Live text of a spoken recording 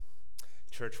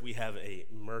Church, we have a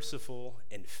merciful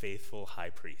and faithful high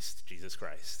priest, Jesus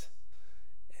Christ.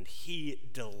 And he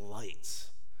delights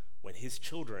when his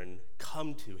children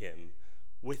come to him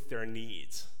with their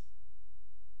needs.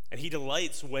 And he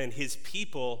delights when his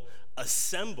people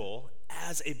assemble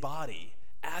as a body,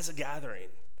 as a gathering.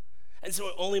 And so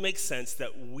it only makes sense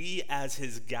that we as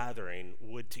his gathering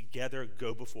would together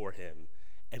go before him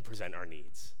and present our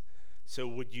needs. So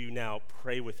would you now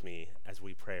pray with me as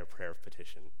we pray a prayer of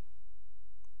petition?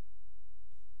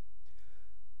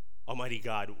 Almighty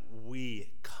God,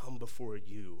 we come before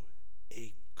you,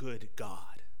 a good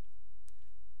God,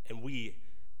 and we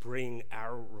bring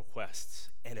our requests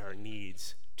and our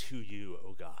needs to you,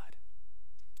 O God.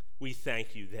 We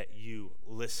thank you that you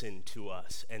listen to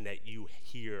us and that you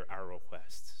hear our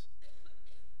requests.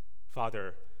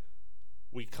 Father,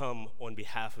 we come on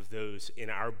behalf of those in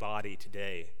our body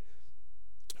today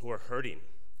who are hurting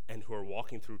and who are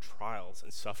walking through trials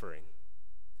and suffering.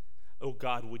 Oh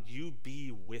God, would you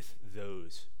be with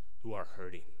those who are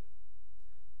hurting?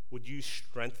 Would you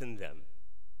strengthen them?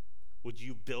 Would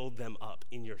you build them up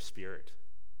in your spirit?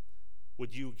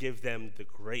 Would you give them the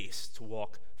grace to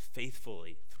walk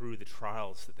faithfully through the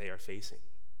trials that they are facing?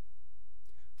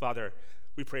 Father,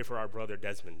 we pray for our brother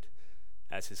Desmond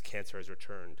as his cancer has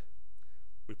returned.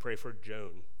 We pray for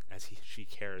Joan as she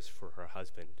cares for her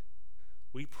husband.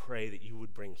 We pray that you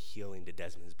would bring healing to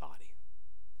Desmond's body.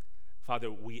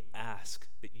 Father, we ask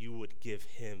that you would give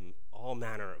him all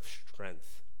manner of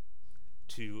strength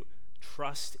to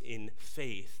trust in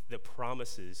faith the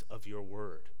promises of your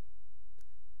word.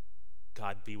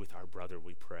 God, be with our brother,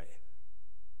 we pray.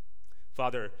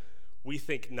 Father, we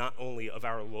think not only of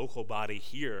our local body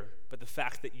here, but the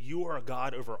fact that you are a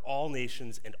God over all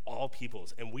nations and all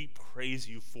peoples, and we praise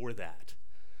you for that.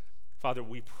 Father,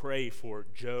 we pray for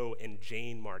Joe and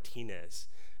Jane Martinez,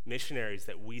 missionaries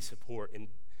that we support in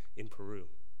Peru.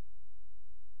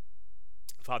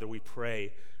 Father, we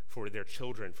pray for their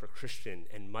children, for Christian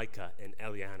and Micah and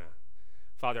Eliana.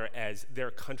 Father, as their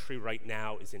country right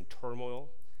now is in turmoil,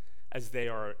 as they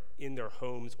are in their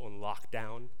homes on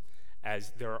lockdown,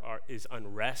 as there is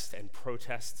unrest and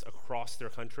protests across their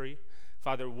country,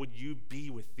 Father, would you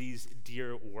be with these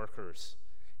dear workers,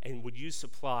 and would you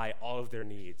supply all of their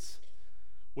needs?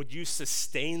 Would you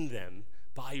sustain them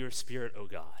by your Spirit, O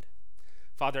God?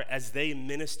 Father, as they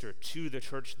minister to the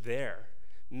church there,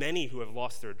 many who have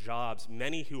lost their jobs,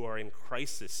 many who are in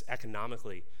crisis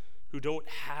economically, who don't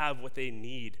have what they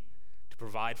need to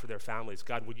provide for their families,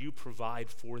 God, would you provide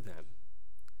for them?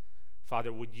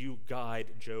 Father, would you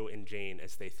guide Joe and Jane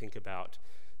as they think about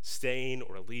staying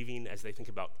or leaving, as they think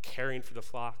about caring for the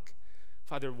flock?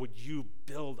 Father, would you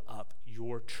build up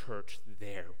your church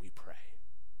there, we pray.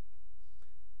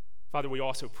 Father, we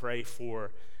also pray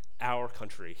for our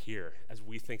country here as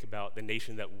we think about the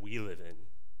nation that we live in.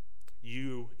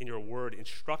 You, in your word,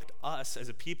 instruct us as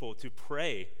a people to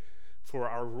pray for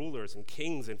our rulers and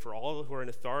kings and for all who are in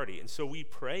authority. And so we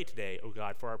pray today, O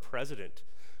God, for our president,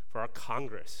 for our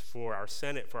Congress, for our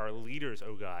Senate, for our leaders,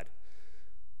 O God.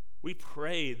 We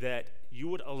pray that you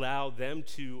would allow them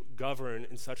to govern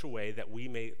in such a way that we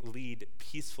may lead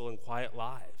peaceful and quiet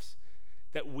lives,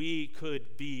 that we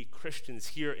could be Christians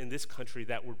here in this country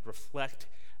that would reflect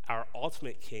our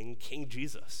ultimate King, King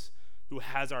Jesus, who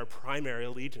has our primary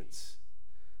allegiance.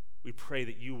 We pray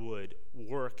that you would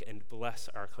work and bless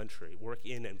our country, work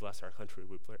in and bless our country,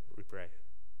 we pray.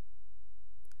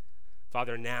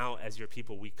 Father, now as your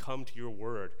people, we come to your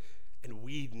word, and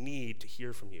we need to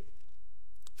hear from you.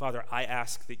 Father, I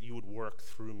ask that you would work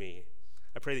through me.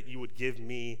 I pray that you would give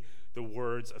me the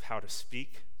words of how to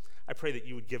speak. I pray that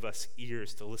you would give us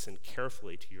ears to listen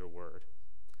carefully to your word.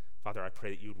 Father, I pray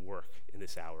that you would work in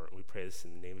this hour, and we pray this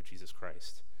in the name of Jesus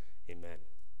Christ. Amen.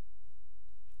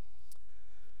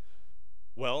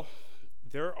 Well,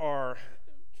 there are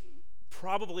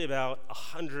probably about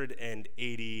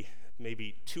 180,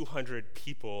 maybe 200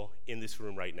 people in this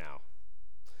room right now.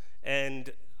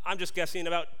 And I'm just guessing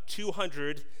about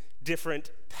 200 different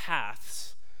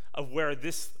paths of where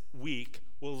this week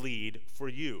will lead for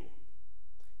you.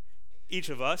 Each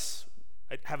of us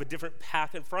have a different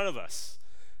path in front of us,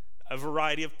 a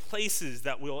variety of places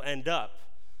that we'll end up,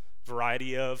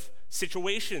 variety of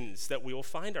situations that we will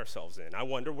find ourselves in. I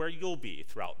wonder where you'll be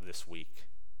throughout this week.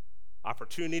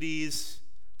 Opportunities,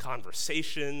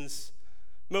 conversations,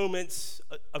 moments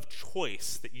of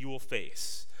choice that you will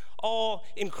face, all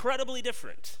incredibly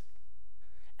different.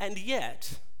 And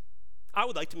yet, I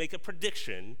would like to make a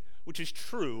prediction which is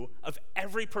true of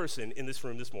every person in this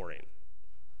room this morning.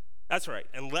 That's right,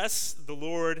 unless the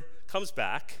Lord comes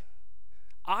back,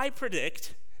 I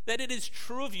predict that it is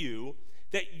true of you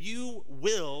that you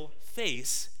will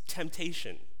face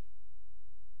temptation.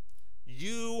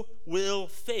 You will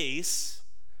face,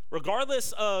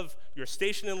 regardless of your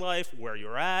station in life, where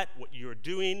you're at, what you're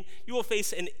doing, you will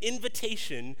face an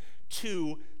invitation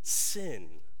to sin.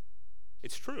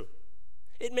 It's true.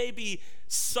 It may be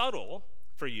subtle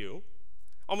for you,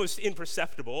 almost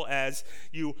imperceptible, as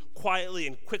you quietly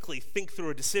and quickly think through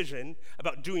a decision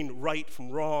about doing right from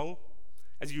wrong,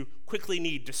 as you quickly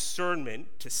need discernment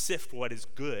to sift what is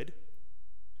good.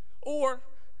 Or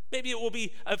maybe it will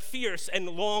be a fierce and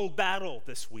long battle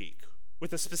this week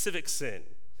with a specific sin,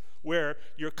 where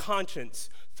your conscience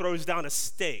throws down a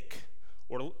stake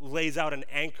or lays out an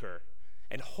anchor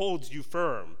and holds you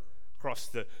firm across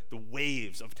the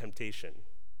waves of temptation.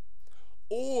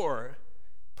 Or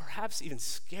perhaps even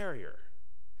scarier,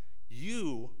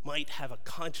 you might have a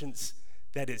conscience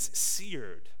that is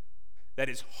seared, that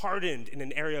is hardened in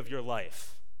an area of your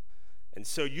life. And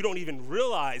so you don't even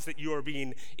realize that you are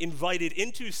being invited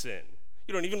into sin.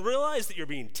 You don't even realize that you're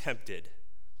being tempted.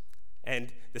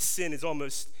 And the sin is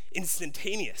almost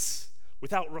instantaneous,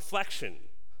 without reflection,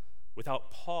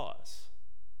 without pause.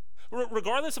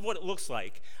 Regardless of what it looks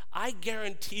like, I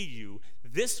guarantee you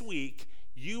this week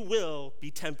you will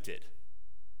be tempted.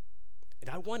 And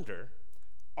I wonder,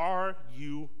 are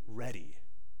you ready?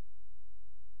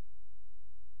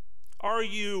 Are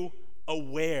you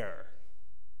aware?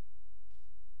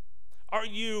 Are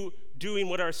you doing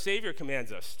what our Savior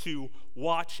commands us, to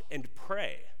watch and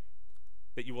pray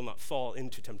that you will not fall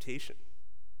into temptation?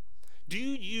 Do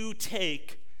you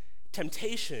take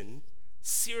temptation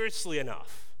seriously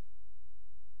enough?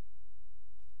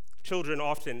 Children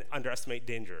often underestimate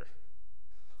danger.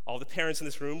 All the parents in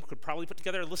this room could probably put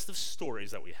together a list of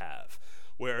stories that we have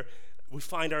where we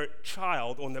find our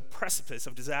child on the precipice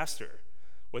of disaster,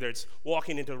 whether it's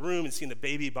walking into a room and seeing the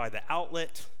baby by the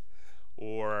outlet,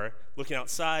 or looking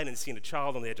outside and seeing a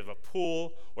child on the edge of a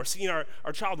pool, or seeing our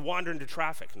child wander into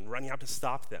traffic and running out to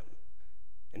stop them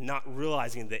and not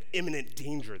realizing the imminent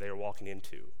danger they are walking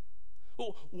into.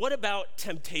 Well, what about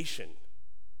temptation?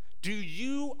 Do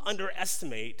you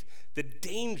underestimate the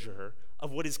danger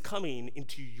of what is coming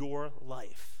into your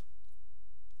life?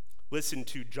 Listen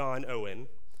to John Owen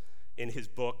in his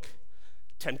book,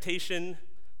 Temptation,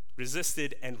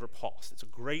 Resisted, and Repulsed. It's a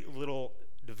great little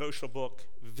devotional book,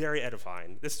 very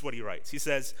edifying. This is what he writes. He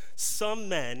says, "Some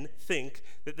men think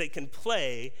that they can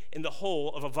play in the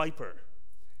hole of a viper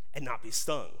and not be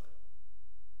stung.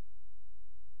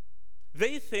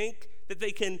 They think that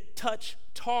they can touch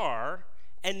tar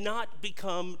and not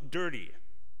become dirty,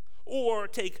 or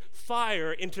take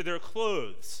fire into their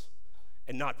clothes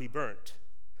and not be burnt.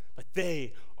 But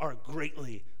they are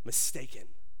greatly mistaken.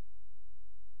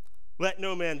 Let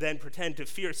no man then pretend to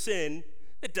fear sin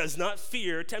that does not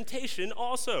fear temptation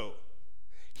also.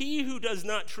 He who does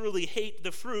not truly hate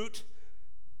the fruit,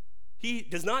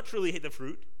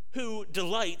 who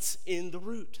delights in the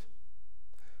root."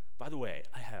 By the way,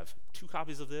 I have 2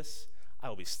 copies of this. I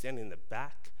will be standing in the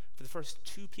back for the first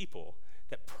 2 people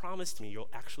that promised me you'll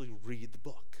actually read the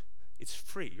book. It's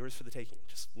free, yours for the taking.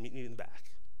 Just meet me in the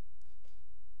back.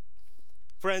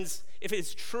 Friends, if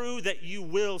it's true that you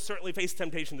will certainly face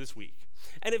temptation this week,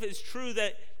 and if it's true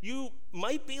that you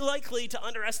might be likely to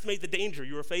underestimate the danger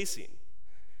you are facing,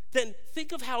 then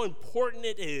think of how important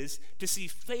it is to see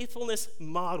faithfulness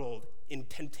modeled in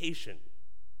temptation.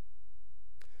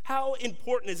 How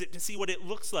important is it to see what it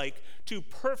looks like to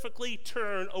perfectly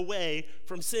turn away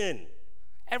from sin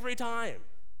every time?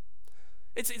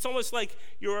 It's almost like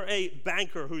you're a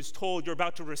banker who's told you're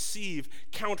about to receive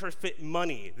counterfeit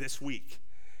money this week.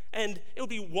 And it would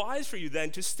be wise for you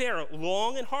then to stare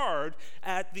long and hard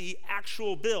at the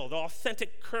actual bill, the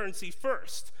authentic currency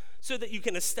first, so that you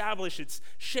can establish its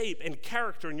shape and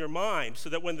character in your mind, so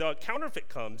that when the counterfeit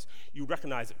comes, you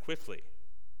recognize it quickly.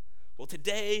 Well,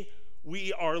 today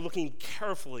we are looking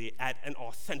carefully at an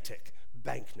authentic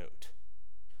banknote.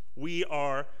 We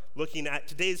are looking at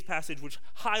today's passage, which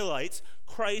highlights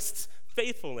Christ's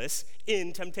faithfulness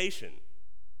in temptation.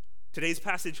 Today's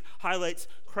passage highlights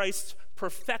Christ's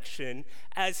perfection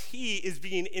as he is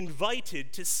being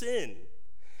invited to sin.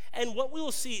 And what we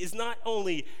will see is not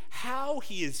only how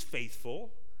he is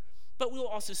faithful, but we will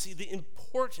also see the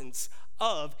importance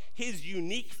of his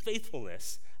unique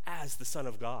faithfulness as the Son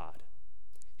of God.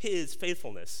 His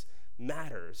faithfulness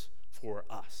matters for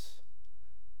us.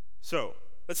 So,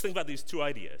 let's think about these 2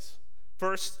 ideas.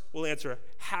 First, we'll answer,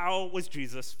 how was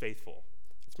Jesus faithful?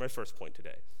 That's my first point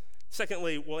today.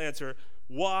 Secondly, we'll answer,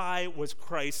 why was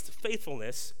Christ's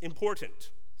faithfulness important?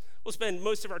 We'll spend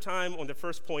most of our time on the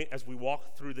first point as we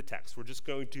walk through the text. We're just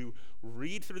going to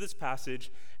read through this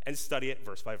passage and study it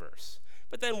verse by verse.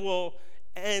 But then we'll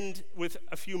end with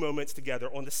a few moments together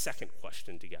on the second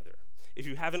question together. If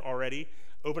you haven't already,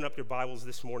 open up your Bibles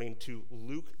this morning to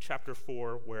Luke chapter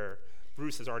 4, where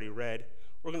Bruce has already read.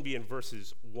 We're going to be in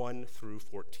verses 1 through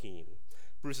 14.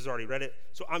 Bruce has already read it,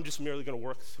 so I'm just merely going to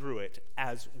work through it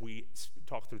as we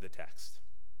talk through the text.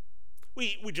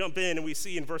 We jump in and we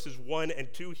see in verses 1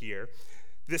 and 2 here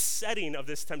the setting of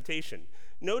this temptation.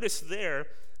 Notice there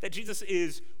that Jesus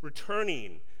is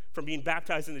returning from being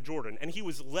baptized in the Jordan, and he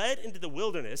was led into the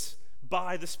wilderness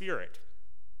by the Spirit.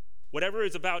 Whatever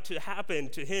is about to happen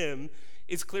to him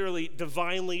is clearly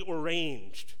divinely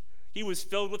arranged. He was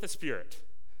filled with the Spirit,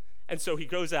 and so he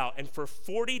goes out, and for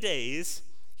 40 days,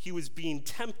 he was being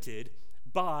tempted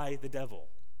by the devil.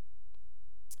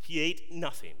 He ate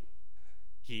nothing.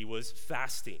 He was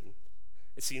fasting.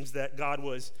 It seems that God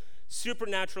was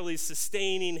supernaturally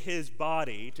sustaining his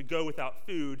body to go without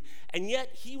food, and yet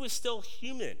he was still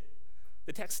human.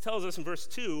 The text tells us in verse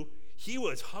 2, he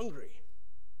was hungry.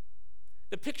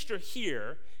 The picture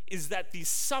here is that the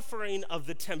suffering of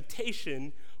the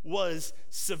temptation was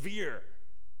severe.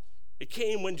 It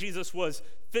came when Jesus was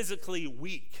physically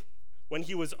weak, when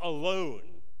he was alone,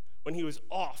 when he was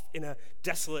off in a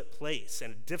desolate place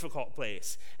and a difficult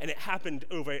place, and it happened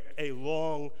over a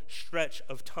long stretch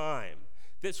of time.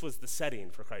 This was the setting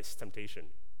for Christ's temptation.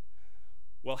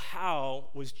 Well, how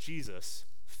was Jesus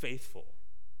faithful?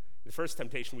 In the first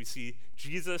temptation, we see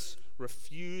Jesus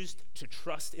refused to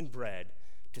trust in bread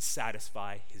to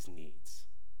satisfy his needs.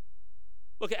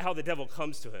 Look at how the devil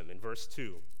comes to him in verse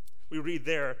 2. We read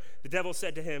there, the devil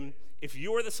said to him, "If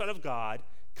you are the Son of God,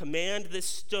 command this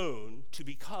stone to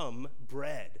become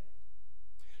bread.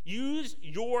 Use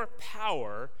your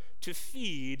power to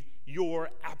feed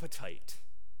your appetite."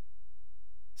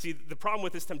 See, the problem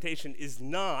with this temptation is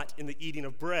not in the eating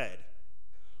of bread.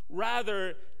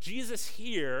 Rather, Jesus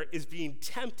here is being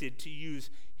tempted to use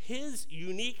his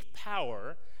unique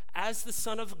power as the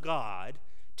Son of God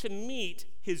to meet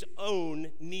his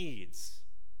own needs.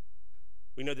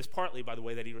 We know this partly by the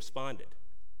way that he responded.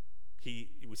 We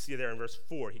see there in verse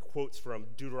 4, he quotes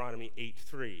from Deuteronomy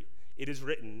 8:3. "It is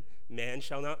written, man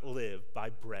shall not live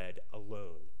by bread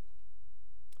alone."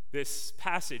 This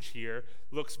passage here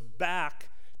looks back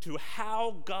to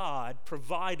how God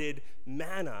provided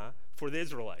manna for the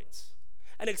Israelites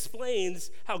and explains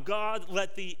how God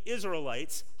let the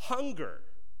Israelites hunger.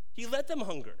 He let them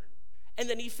hunger, and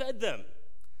then he fed them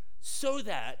so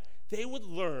that they would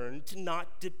learn to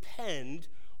not depend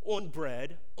on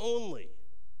bread only,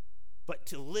 but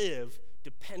to live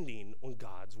depending on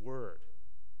God's word.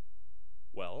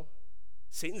 Well,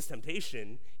 Satan's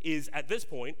temptation is, at this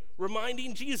point,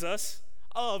 reminding Jesus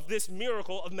of this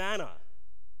miracle of manna.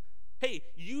 Hey,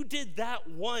 you did that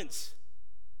once,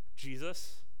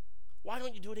 Jesus. Why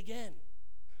don't you do it again?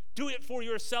 Do it for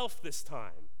yourself this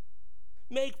time.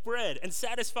 Make bread and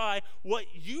satisfy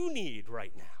what you need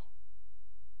right now.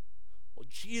 Well,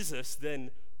 Jesus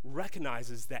then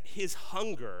recognizes that his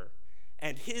hunger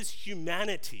and his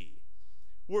humanity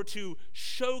were to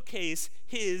showcase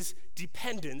his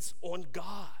dependence on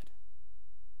God.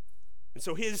 And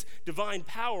so his divine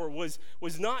power was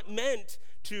not meant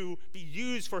to be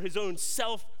used for his own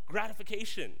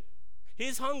self-gratification.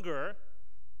 His hunger,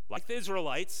 like the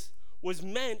Israelites, was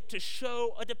meant to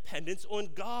show a dependence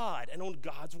on God and on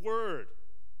God's word.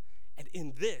 And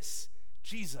in this,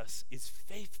 Jesus is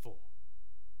faithful.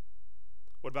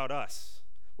 What about us?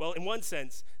 Well, in one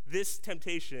sense, this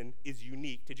temptation is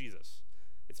unique to Jesus.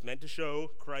 It's meant to show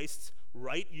Christ's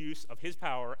right use of his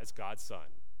power as God's Son.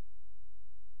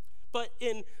 But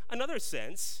in another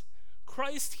sense,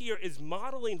 Christ here is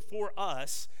modeling for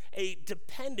us a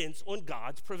dependence on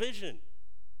God's provision,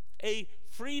 a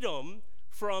freedom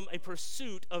from a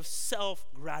pursuit of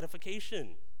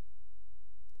self-gratification.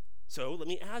 So let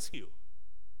me ask you,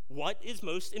 what is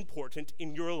most important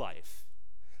in your life?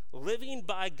 Living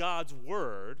by God's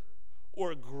word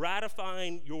or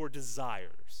gratifying your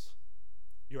desires,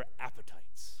 your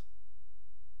appetites?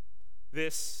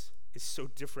 This is so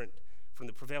different from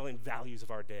the prevailing values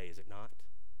of our day, is it not?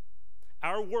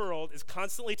 Our world is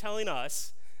constantly telling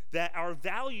us that our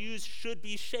values should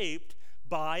be shaped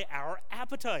by our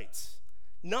appetites,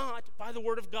 not by the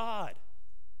word of God.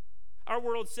 Our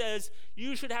world says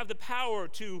you should have the power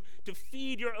to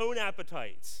feed your own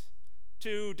appetites,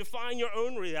 to define your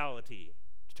own reality,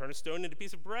 to turn a stone into a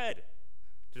piece of bread,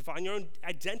 to define your own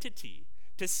identity,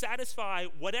 to satisfy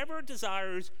whatever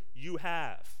desires you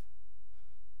have.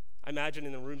 I imagine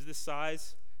in the rooms this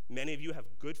size, many of you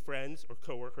have good friends or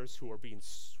coworkers who are being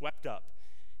swept up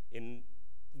in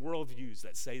worldviews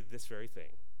that say this very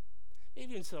thing.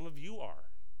 Maybe even some of you are.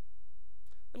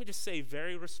 Let me just say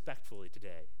very respectfully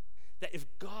today that if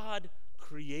God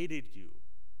created you,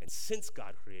 and since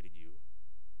God created you,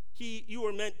 you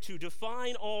are meant to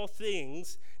define all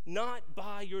things not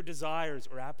by your desires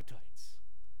or appetites,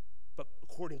 but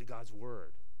according to God's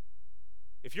word.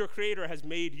 If your Creator has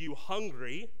made you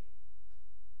hungry,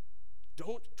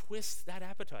 don't twist that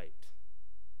appetite.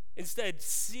 Instead,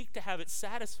 seek to have it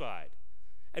satisfied.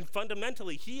 And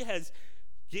fundamentally, He has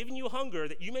given you hunger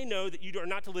that you may know that you are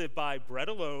not to live by bread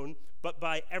alone, but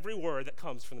by every word that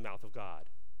comes from the mouth of God.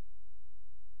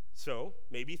 So,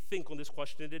 maybe think on this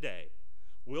question today.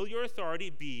 Will your authority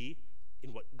be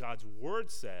in what God's word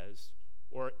says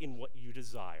or in what you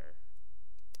desire?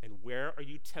 And where are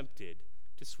you tempted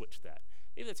to switch that?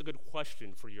 Maybe that's a good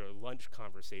question for your lunch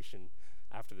conversation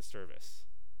after the service.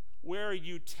 Where are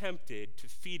you tempted to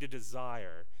feed a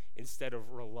desire instead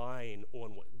of relying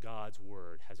on what God's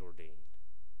word has ordained?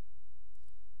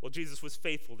 Well, Jesus was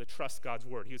faithful to trust God's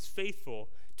word. He was faithful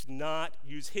to not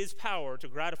use his power to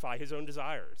gratify his own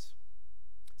desires.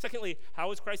 Secondly, how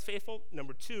was Christ faithful?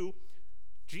 Number 2,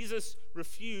 Jesus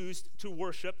refused to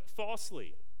worship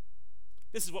falsely.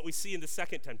 This is what we see in the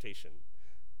second temptation.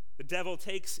 The devil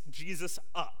takes Jesus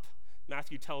up.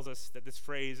 Matthew tells us that this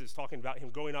phrase is talking about him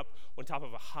going up on top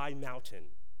of a high mountain.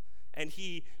 And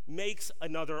he makes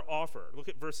another offer. Look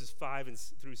at verses 5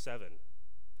 through 7.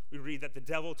 We read that the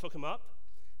devil took him up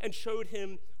and showed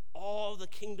him all the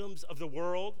kingdoms of the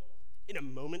world in a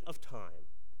moment of time,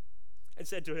 and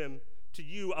said to him, "To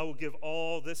you I will give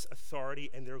all this authority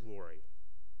and their glory,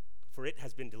 for it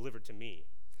has been delivered to me,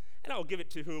 and I will give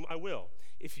it to whom I will.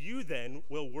 If you then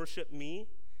will worship me,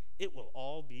 it will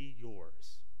all be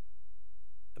yours."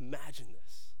 Imagine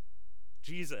this.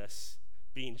 Jesus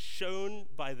being shown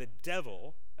by the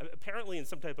devil, apparently in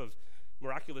some type of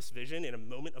miraculous vision in a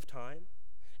moment of time,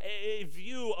 a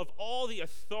view of all the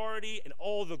authority and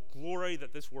all the glory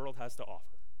that this world has to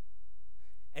offer.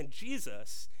 And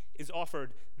Jesus is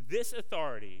offered this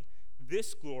authority,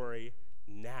 this glory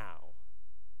now.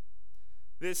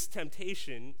 This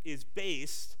temptation is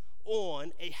based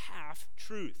on a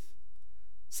half-truth.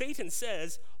 Satan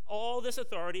says, all this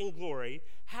authority and glory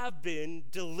have been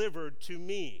delivered to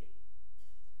me.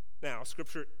 Now,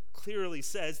 Scripture clearly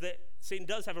says that Satan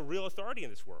does have a real authority in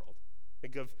this world.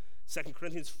 Think of 2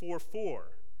 Corinthians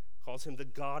 4:4, calls him the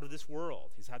god of this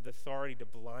world. He's had the authority to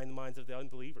blind the minds of the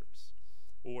unbelievers.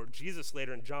 Or Jesus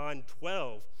later in John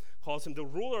 12 calls him the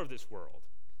ruler of this world,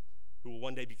 who will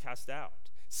one day be cast out.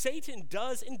 Satan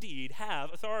does indeed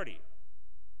have authority.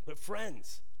 But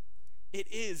friends, it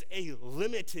is a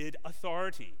limited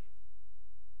authority.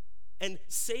 And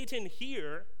Satan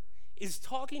here is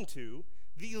talking to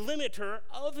the limiter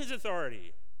of his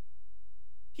authority.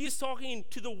 He is talking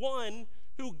to the one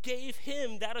who gave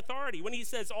him that authority. When he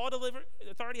says all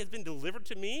authority has been delivered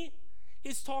to me,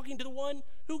 he's talking to the one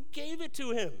who gave it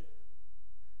to him,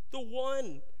 the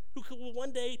one who will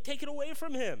one day take it away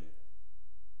from him.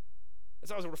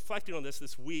 As I was reflecting on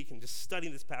this week and just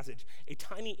studying this passage, a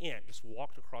tiny ant just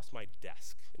walked across my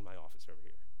desk in my office over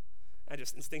here. I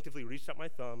just instinctively reached out my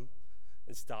thumb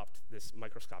and stopped this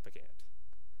microscopic ant.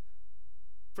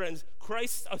 Friends,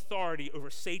 Christ's authority over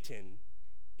Satan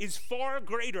is far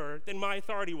greater than my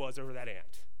authority was over that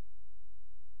ant.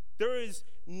 There is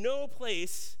no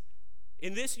place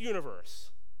in this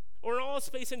universe or in all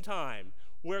space and time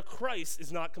where Christ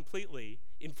is not completely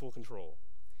in full control.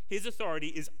 His authority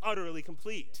is utterly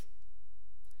complete.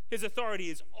 His authority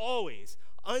is always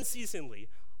unceasingly,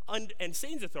 and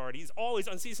Satan's authority is always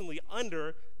unceasingly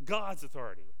under God's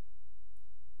authority.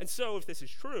 And so, if this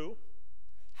is true,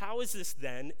 how is this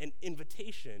then an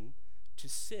invitation to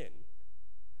sin?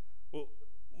 Well,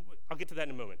 I'll get to that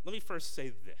in a moment. Let me first say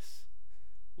this.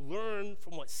 Learn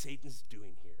from what Satan's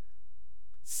doing here.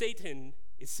 Satan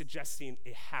is suggesting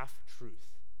a half-truth.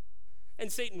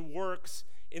 And Satan works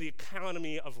in the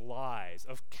economy of lies,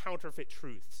 of counterfeit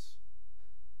truths.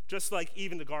 Just like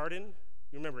Eve in the garden,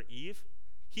 you remember Eve?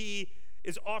 He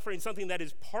is offering something that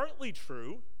is partly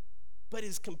true, but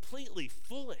is completely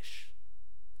foolish.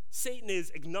 Satan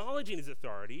is acknowledging his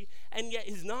authority, and yet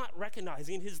is not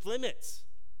recognizing his limits.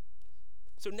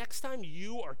 So next time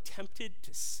you are tempted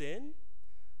to sin,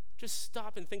 just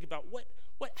stop and think about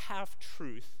what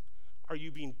half-truth are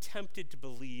you being tempted to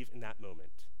believe in that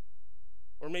moment?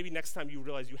 Or maybe next time you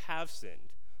realize you have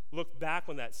sinned, look back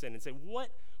on that sin and say,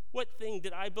 what thing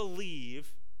did I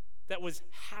believe that was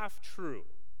half true?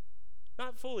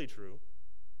 Not fully true.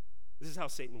 This is how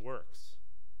Satan works.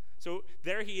 So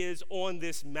there he is on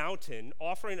this mountain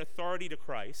offering authority to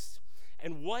Christ.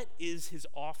 And what is his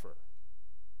offer?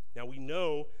 Now we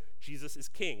know Jesus is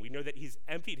king. We know that he's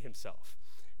emptied himself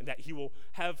and that he will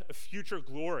have a future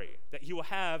glory, that he will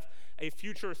have a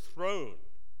future throne.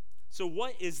 So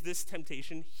what is this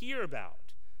temptation here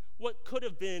about? What could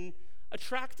have been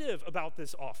attractive about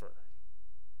this offer?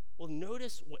 Well,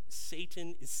 notice what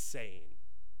Satan is saying.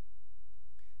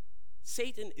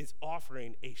 Satan is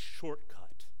offering a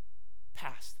shortcut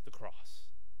past the cross.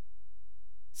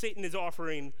 Satan is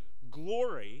offering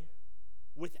glory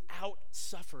without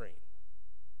suffering.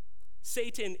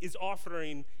 Satan is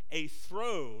offering a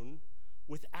throne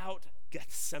without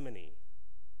Gethsemane.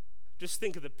 Just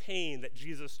think of the pain that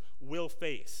Jesus will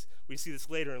face. We see this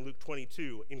later in Luke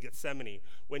 22 in Gethsemane,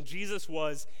 when Jesus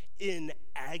was in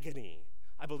agony.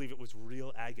 I believe it was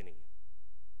real agony.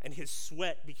 And his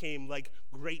sweat became like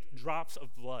great drops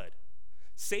of blood.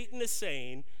 Satan is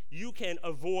saying, you can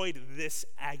avoid this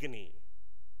agony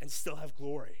and still have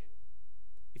glory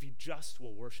if you just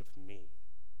will worship me.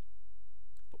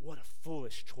 But what a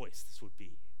foolish choice this would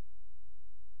be.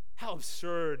 How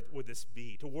absurd would this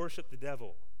be, to worship the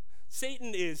devil?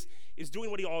 Satan is doing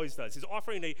what he always does. He's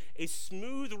offering a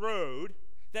smooth road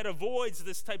that avoids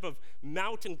this type of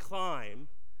mountain climb,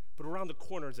 but around the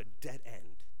corner is a dead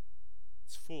end.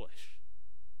 It's foolish.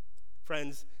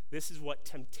 Friends, this is what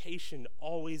temptation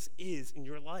always is in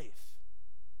your life.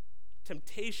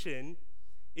 Temptation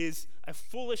is a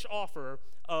foolish offer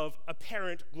of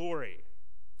apparent glory,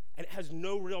 and it has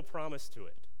no real promise to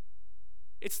it.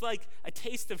 It's like a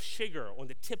taste of sugar on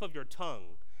the tip of your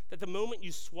tongue that the moment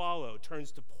you swallow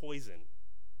turns to poison.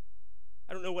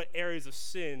 I don't know what areas of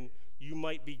sin you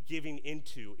might be giving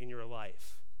into in your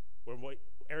life, or what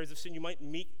areas of sin you might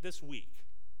meet this week.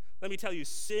 Let me tell you,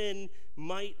 sin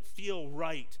might feel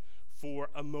right for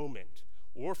a moment,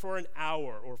 or for an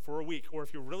hour, or for a week, or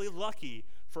if you're really lucky,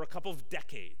 for a couple of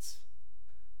decades.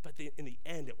 But in the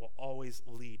end, it will always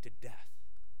lead to death.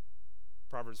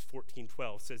 Proverbs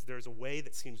 14:12 says, there's a way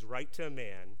that seems right to a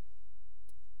man,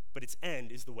 but its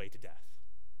end is the way to death.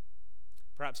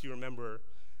 Perhaps you remember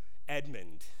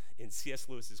Edmund in C.S.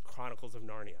 Lewis's Chronicles of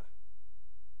Narnia.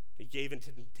 He gave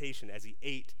into temptation as he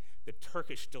ate the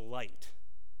Turkish delight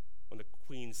on the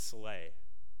queen's sleigh.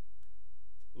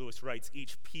 Lewis writes,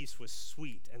 each piece was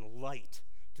sweet and light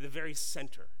to the very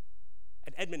center,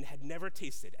 and Edmund had never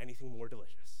tasted anything more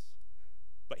delicious.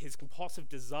 But his compulsive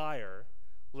desire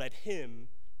led him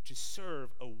to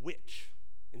serve a witch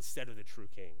instead of the true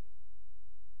king.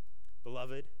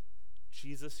 Beloved,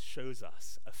 Jesus shows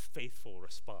us a faithful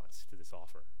response to this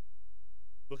offer.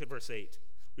 Look at verse 8.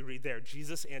 We read there,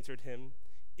 Jesus answered him,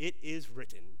 it is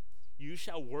written, you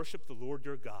shall worship the Lord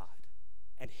your God,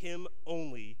 and him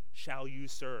only shall you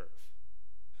serve.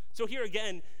 So here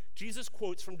again, Jesus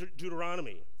quotes from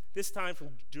Deuteronomy, this time from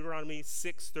Deuteronomy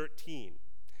 6:13.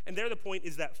 And there the point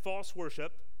is that false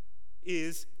worship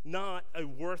is not a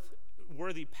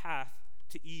worthy path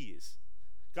to ease.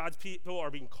 God's people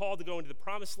are being called to go into the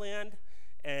promised land,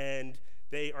 and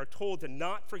they are told to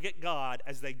not forget God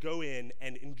as they go in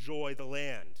and enjoy the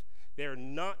land. They are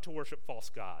not to worship false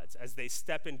gods as they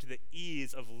step into the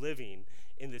ease of living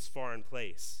in this foreign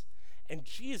place. And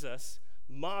Jesus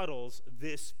models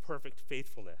this perfect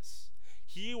faithfulness.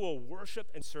 He will worship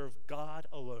and serve God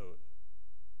alone,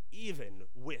 even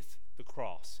with the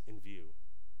cross in view.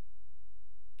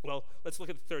 Well, let's look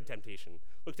at the third temptation.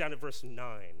 Look down at verse 9.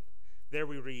 There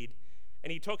we read,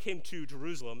 and he took him to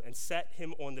Jerusalem and set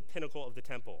him on the pinnacle of the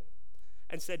temple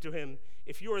and said to him,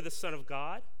 if you are the Son of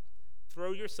God,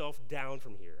 throw yourself down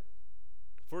from here.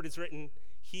 For it is written,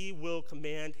 he will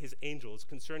command his angels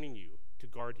concerning you to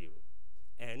guard you,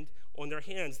 and on their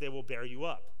hands they will bear you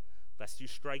up, lest you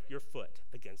strike your foot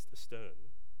against a stone.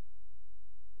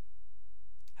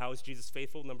 How is Jesus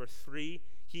faithful? Number 3,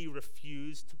 he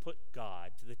refused to put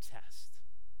God to the test.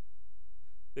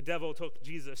 The devil took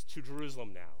Jesus to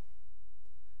Jerusalem now.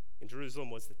 In Jerusalem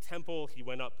was the temple. He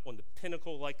went up on the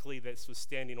pinnacle, likely this was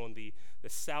standing on the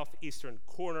southeastern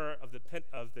corner of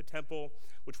the temple,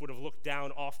 which would have looked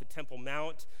down off the Temple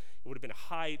Mount. It would have been a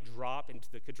high drop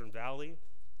into the Kidron Valley.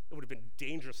 It would have been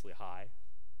dangerously high.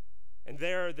 And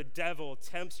there the devil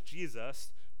tempts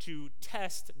Jesus to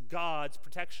test God's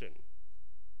protection.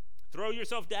 Throw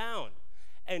yourself down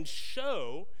and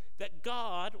show that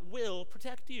God will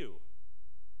protect you.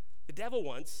 The devil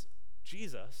wants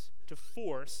Jesus to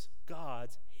force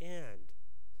God's hand.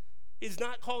 He's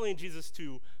not calling Jesus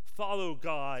to follow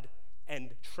God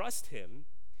and trust him.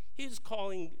 He's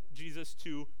calling Jesus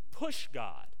to push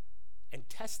God and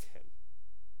test him.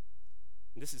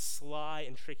 And this is sly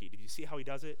and tricky. Did you see how he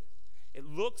does it? It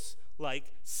looks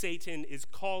like Satan is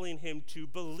calling him to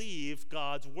believe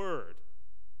God's word.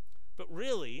 But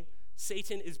really,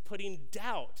 Satan is putting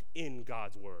doubt in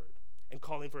God's word and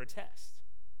calling for a test.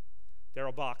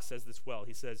 Darrell Bock says this well.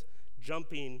 He says,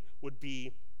 jumping would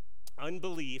be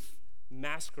unbelief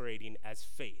masquerading as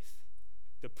faith.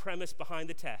 The premise behind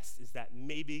the test is that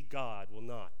maybe God will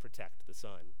not protect the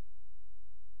son.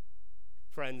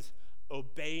 Friends,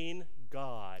 obeying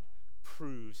God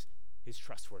proves his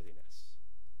trustworthiness.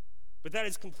 But that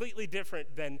is completely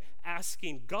different than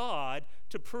asking God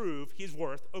to prove he's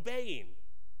worth obeying.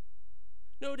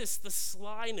 Notice the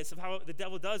slyness of how the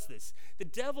devil does this. The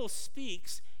devil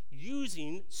speaks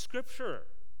using Scripture.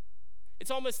 It's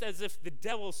almost as if the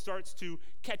devil starts to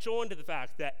catch on to the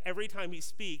fact that every time he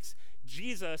speaks,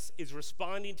 Jesus is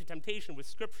responding to temptation with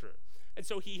Scripture. And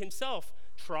so he himself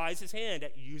tries his hand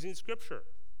at using Scripture.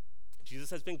 Jesus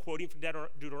has been quoting from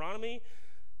Deuteronomy.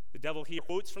 The devil here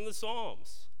quotes from the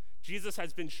Psalms. Jesus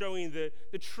has been showing the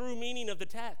true meaning of the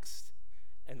text.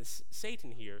 And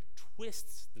Satan here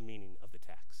twists the meaning of the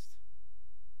text.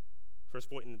 First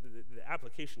point, the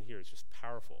application here is just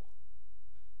powerful.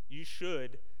 You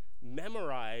should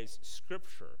memorize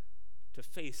Scripture to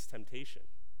face temptation.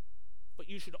 But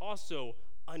you should also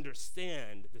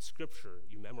understand the Scripture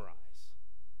you memorize.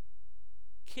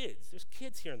 Kids, there's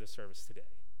kids here in the service today.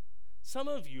 Some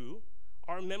of you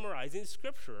are memorizing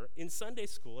Scripture in Sunday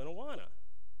school in Awana.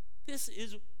 This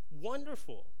is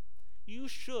wonderful. You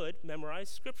should memorize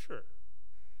Scripture.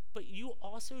 But you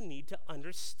also need to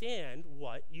understand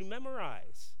what you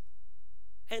memorize.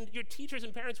 And your teachers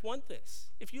and parents want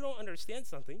this. If you don't understand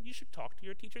something, you should talk to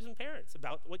your teachers and parents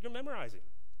about what you're memorizing.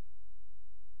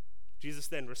 Jesus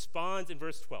then responds in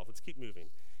verse 12. Let's keep moving.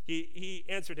 He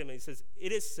answered him and he says,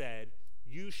 "It is said,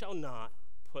 you shall not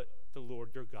put the Lord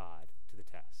your God to the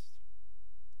test."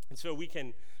 And so we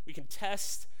can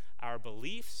test our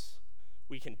beliefs,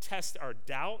 we can test our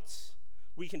doubts,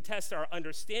 we can test our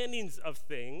understandings of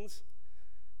things,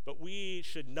 but we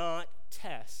should not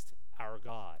test our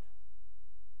God.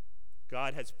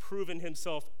 God has proven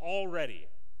himself already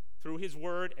through his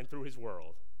word and through his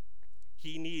world.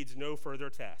 He needs no further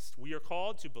test. We are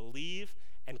called to believe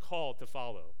and called to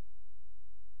follow.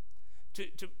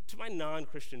 To my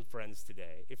non-Christian friends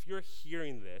today, if you're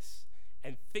hearing this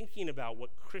and thinking about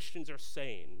what Christians are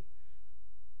saying,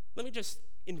 let me just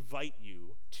invite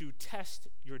you to test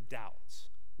your doubts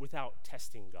without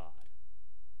testing God.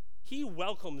 He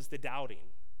welcomes the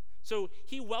doubting. So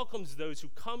he welcomes those who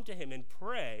come to him and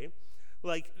pray,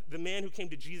 like the man who came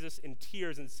to Jesus in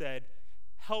tears and said,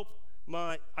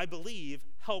 I believe,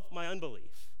 help my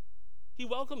unbelief. He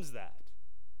welcomes that.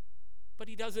 But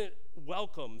he doesn't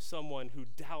welcome someone who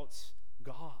doubts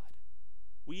God.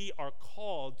 We are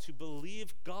called to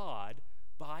believe God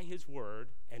by his word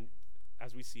and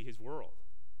as we see his world.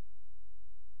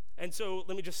 And so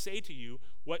let me just say to you,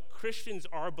 what Christians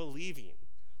are believing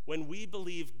when we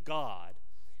believe God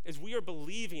is we are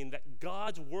believing that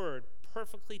God's word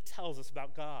perfectly tells us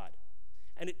about God.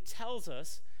 And it tells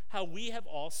us how we have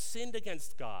all sinned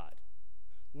against God.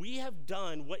 We have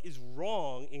done what is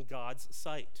wrong in God's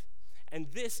sight. And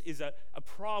this is a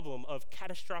problem of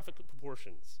catastrophic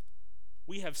proportions.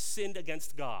 We have sinned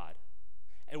against God,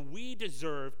 and we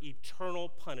deserve eternal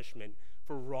punishment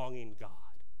for wronging God.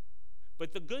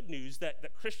 But the good news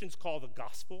that Christians call the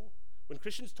gospel, when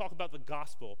Christians talk about the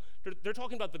gospel, they're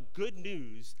talking about the good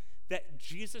news that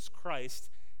Jesus Christ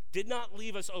did not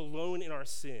leave us alone in our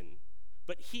sin,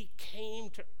 but he came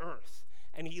to earth,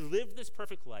 and he lived this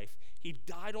perfect life. He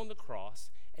died on the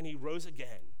cross, and he rose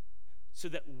again, so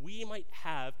that we might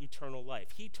have eternal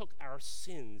life. He took our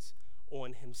sins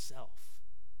on himself,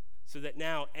 so that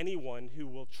now anyone who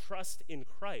will trust in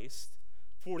Christ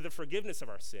for the forgiveness of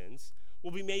our sins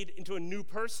will be made into a new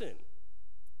person.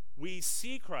 We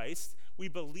see Christ, we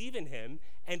believe in him,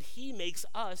 and he makes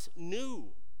us new.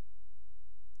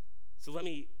 So let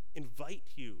me invite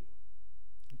you,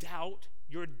 doubt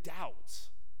your doubts,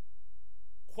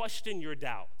 question your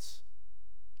doubts,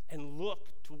 and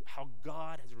look to how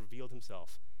God has revealed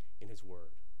himself in his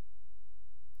word.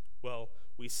 Well,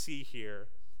 we see here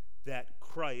that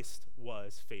Christ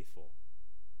was faithful.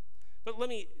 But let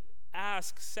me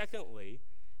ask, secondly,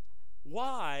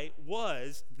 why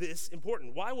was this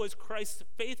important? Why was Christ's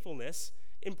faithfulness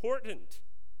important?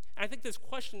 And I think this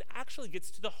question actually gets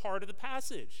to the heart of the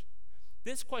passage.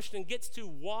 This question gets to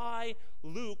why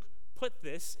Luke put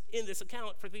this in this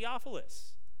account for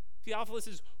Theophilus. Theophilus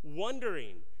is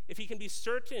wondering if he can be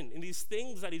certain in these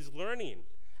things that he's learning.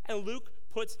 And Luke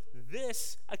puts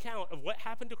this account of what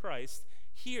happened to Christ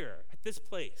here at this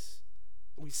place.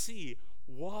 And we see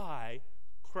why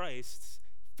Christ's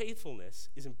faithfulness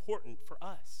is important for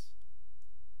us.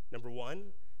 Number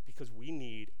one, because we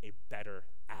need a better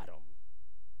Adam.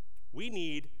 We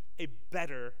need a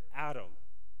better Adam.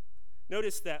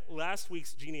 Notice that last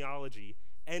week's genealogy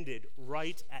ended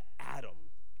right at Adam.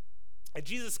 And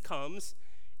Jesus comes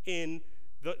in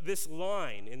this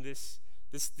line, in this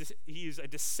He is a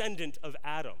descendant of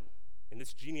Adam in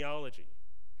this genealogy.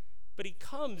 But he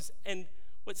comes, and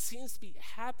what seems to be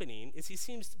happening is he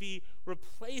seems to be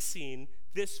replacing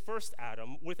this first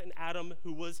Adam with an Adam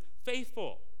who was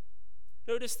faithful.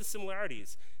 Notice the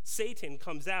similarities. Satan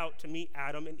comes out to meet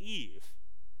Adam and Eve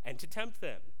and to tempt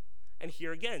them. And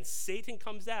here again, Satan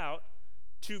comes out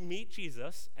to meet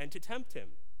Jesus and to tempt him.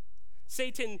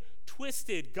 Satan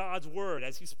twisted God's word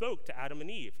as he spoke to Adam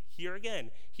and Eve. Here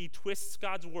again, he twists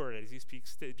God's word as he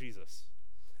speaks to Jesus.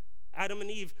 Adam and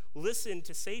Eve listened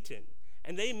to Satan,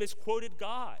 and they misquoted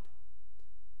God.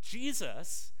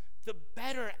 Jesus, the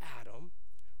better Adam,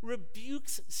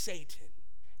 rebukes Satan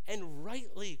and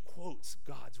rightly quotes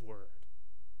God's word.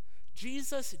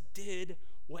 Jesus did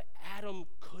what Adam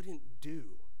couldn't do.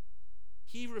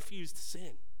 He refused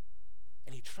sin,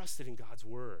 and he trusted in God's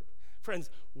word. Friends,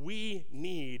 we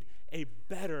need a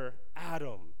better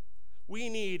Adam. We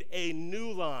need a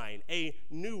new line, a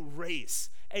new race,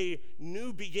 a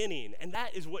new beginning, and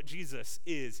that is what Jesus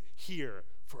is here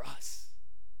for us.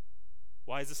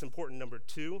 Why is this important? Number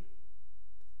 2,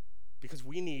 because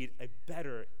we need a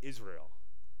better Israel.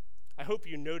 I hope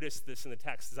you noticed this in the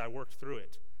text as I worked through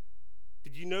it.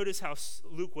 Did you notice how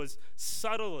Luke was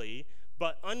subtly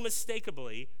but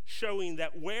unmistakably showing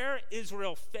that where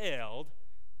Israel failed,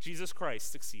 Jesus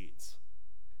Christ succeeds?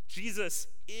 Jesus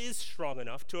is strong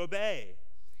enough to obey.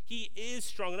 He is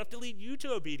strong enough to lead you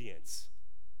to obedience.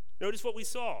 Notice what we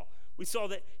saw. We saw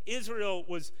that Israel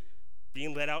was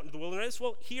being led out into the wilderness.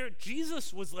 Well, here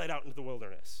Jesus was led out into the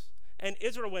wilderness. And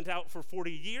Israel went out for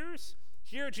 40 years.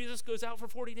 Here Jesus goes out for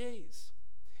 40 days.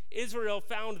 Israel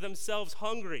found themselves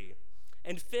hungry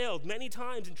and failed many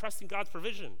times in trusting God's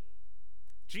provision.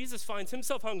 Jesus finds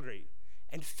himself hungry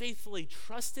and faithfully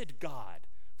trusted God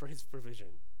for his provision.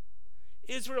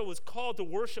 Israel was called to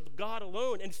worship God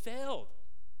alone and failed.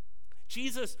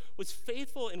 Jesus was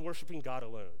faithful in worshiping God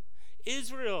alone.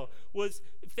 Israel was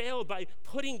failed by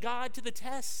putting God to the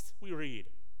test, we read.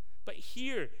 But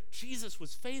here, Jesus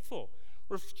was faithful,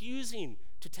 refusing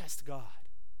to test God.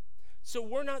 So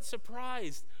we're not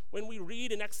surprised when we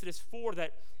read in Exodus 4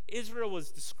 that Israel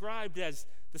was described as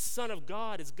the Son of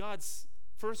God, as God's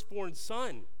firstborn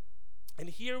son. And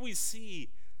here we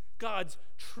see God's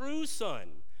true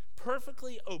son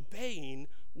perfectly obeying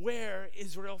where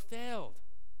Israel failed.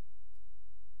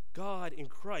 God in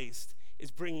Christ is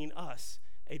bringing us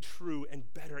a true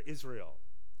and better Israel.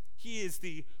 He is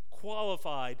the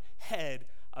qualified head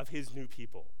of his new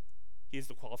people. He is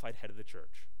the qualified head of the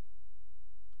church.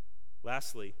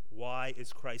 Lastly, why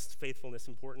is Christ's faithfulness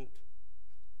important?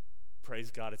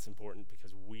 Praise God, it's important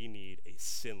because we need a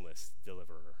sinless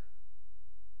deliverer.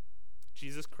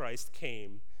 Jesus Christ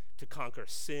came to conquer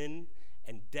sin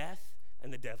and death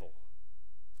and the devil.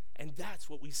 And that's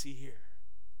what we see here.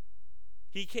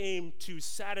 He came to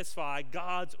satisfy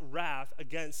God's wrath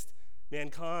against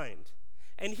mankind.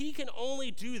 And he can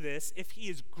only do this if he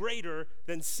is greater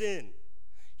than sin.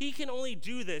 He can only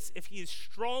do this if he is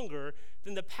stronger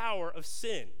than the power of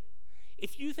sin.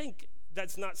 If you think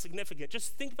that's not significant,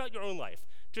 just think about your own life.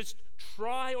 Just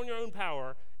try on your own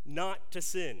power not to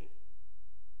sin.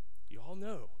 You all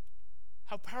know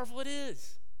how powerful it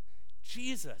is.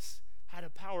 Jesus had a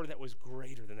power that was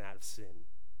greater than that of sin.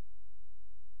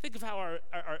 Think of how our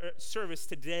service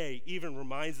today even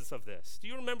reminds us of this. Do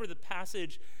you remember the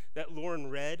passage that Lauren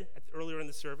read earlier in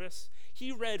the service?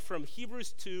 He read from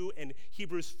Hebrews 2 and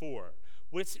Hebrews 4,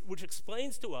 which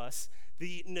explains to us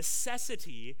the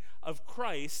necessity of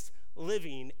Christ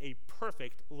living a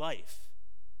perfect life.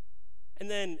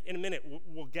 And then in a minute,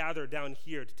 we'll gather down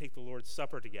here to take the Lord's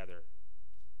Supper together.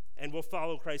 And we'll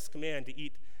follow Christ's command to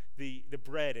eat the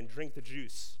bread and drink the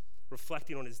juice,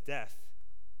 reflecting on his death.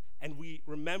 And we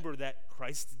remember that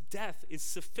Christ's death is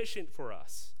sufficient for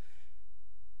us.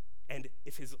 And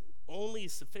if his only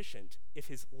sufficient, if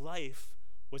his life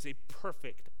was a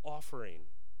perfect offering,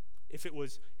 if it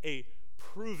was a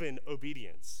proven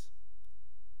obedience.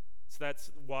 So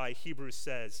that's why Hebrews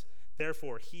says,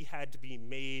 therefore, he had to be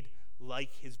made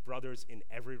like his brothers in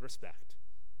every respect,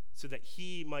 so that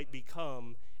he might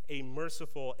become a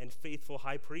merciful and faithful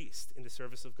high priest in the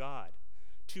service of God,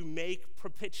 to make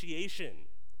propitiation,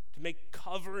 to make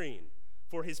covering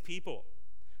for his people.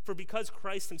 For because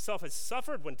Christ himself has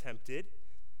suffered when tempted,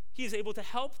 he is able to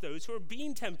help those who are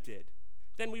being tempted.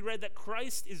 Then we read that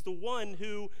Christ is the one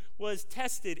who was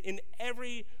tested in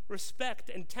every respect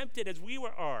and tempted as we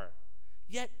are,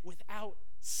 yet without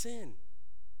sin.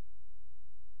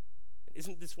 And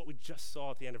isn't this what we just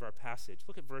saw at the end of our passage?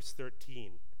 Look at verse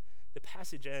 13. The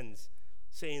passage ends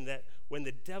saying that when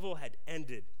the devil had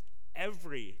ended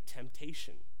every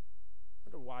temptation, I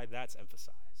wonder why that's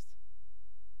emphasized.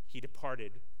 he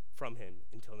departed from him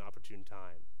until an opportune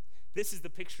time. This is the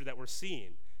picture that we're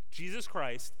seeing. Jesus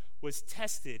Christ was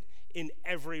tested in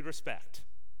every respect,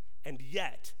 and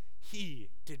yet he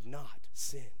did not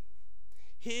sin.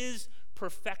 His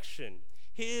perfection,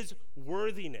 his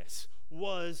worthiness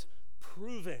was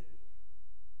proven.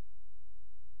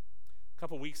 A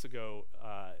couple weeks ago,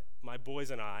 my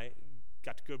boys and I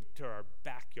got to go to our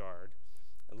backyard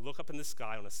and look up in the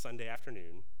sky on a Sunday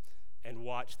afternoon and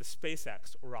watch the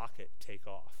SpaceX rocket take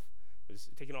off. It was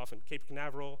taking off in Cape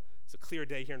Canaveral. It's a clear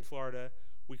day here in Florida.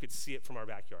 We could see it from our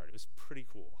backyard. It was pretty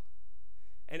cool.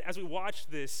 And as we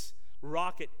watched this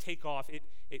rocket take off, it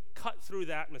cut through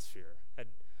the atmosphere, had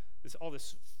all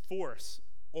this force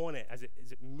on it as it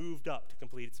moved up to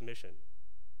complete its mission.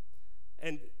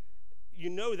 And you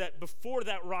know that before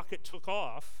that rocket took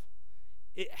off,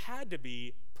 it had to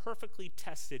be perfectly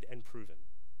tested and proven.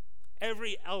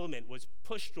 Every element was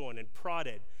pushed on and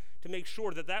prodded to make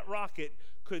sure that that rocket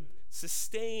could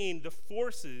sustain the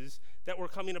forces that were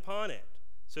coming upon it.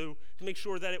 So to make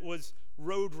sure that it was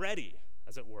road ready,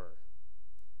 as it were,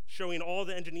 showing all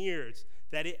the engineers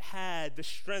that it had the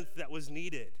strength that was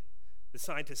needed. The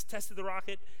scientists tested the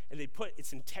rocket, and they put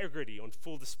its integrity on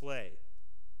full display,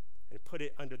 and put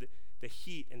it under the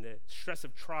heat and the stress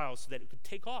of trials so that it could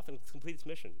take off and complete its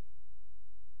mission.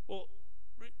 Well,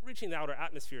 reaching the outer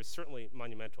atmosphere is certainly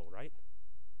monumental, right?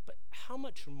 But how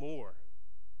much more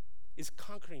is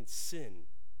conquering sin,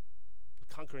 and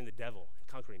conquering the devil, and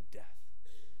conquering death?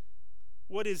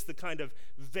 What is the kind of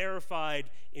verified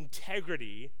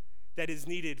integrity that is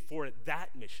needed for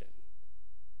that mission?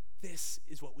 This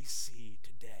is what we see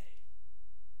today.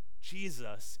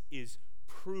 Jesus is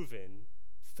proven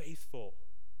faithful.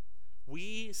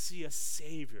 We see a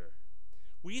Savior.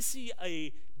 We see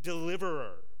a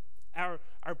deliverer, our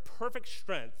perfect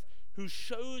strength, who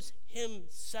shows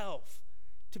himself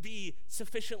to be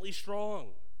sufficiently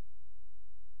strong,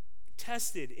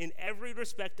 tested in every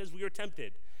respect as we are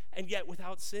tempted, and yet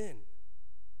without sin.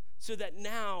 So that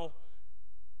now,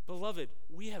 beloved,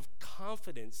 we have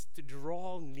confidence to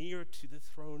draw near to the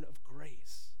throne of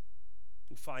grace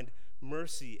and find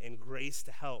mercy and grace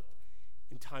to help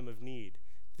in time of need.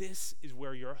 This is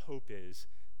where your hope is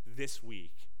this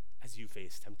week as you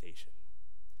face temptation.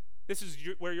 This is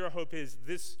where your hope is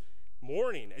this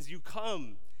morning as you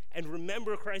come and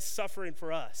remember Christ's suffering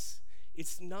for us.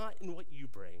 It's not in what you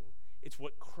bring, it's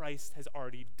what Christ has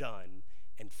already done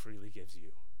and freely gives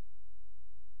you.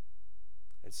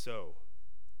 And so,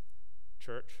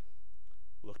 church,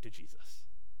 look to Jesus.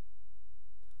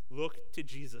 Look to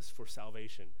Jesus for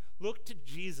salvation. Look to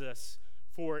Jesus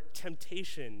for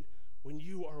temptation when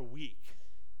you are weak.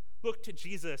 Look to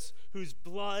Jesus, whose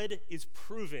blood is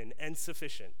proven and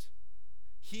sufficient.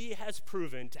 He has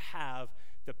proven to have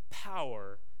the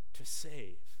power to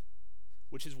save,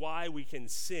 which is why we can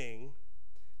sing,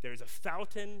 "There's a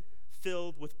fountain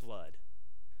filled with blood,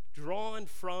 drawn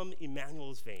from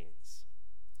Emmanuel's veins.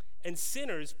 And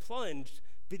sinners plunged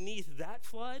beneath that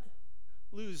flood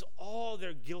lose all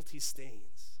their guilty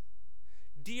stains.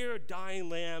 Dear dying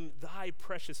Lamb, thy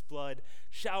precious blood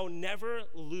shall never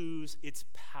lose its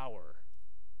power,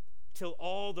 till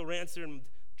all the ransomed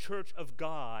church of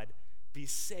God be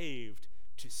saved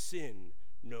to sin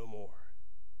no more.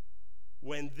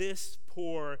 When this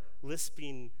poor,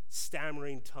 lisping,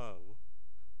 stammering tongue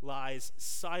lies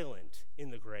silent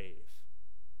in the grave,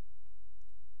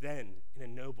 then in a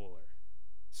nobler,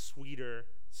 sweeter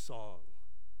song,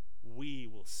 we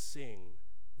will sing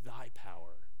thy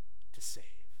power to save."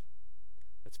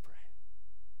 Let's pray.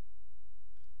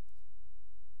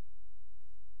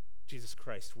 Jesus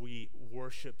Christ, we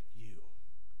worship you.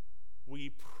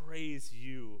 We praise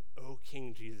you, O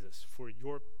King Jesus, for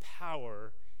your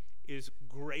power is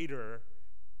greater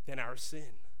than our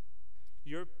sin.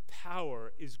 Your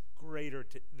power is greater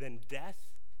than death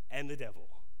and the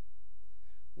devil.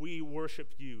 We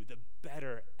worship you, the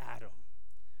better Adam.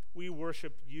 We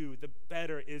worship you, the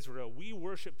better Israel. We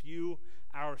worship you,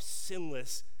 our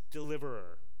sinless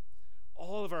deliverer.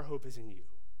 All of our hope is in you,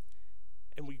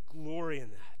 and we glory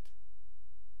in that.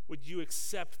 Would you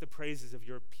accept the praises of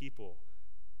your people?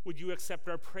 Would you accept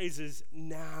our praises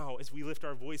now as we lift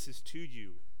our voices to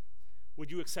you? Would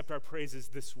you accept our praises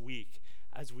this week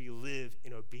as we live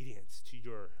in obedience to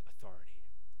your authority?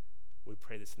 We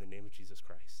pray this in the name of Jesus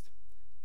Christ.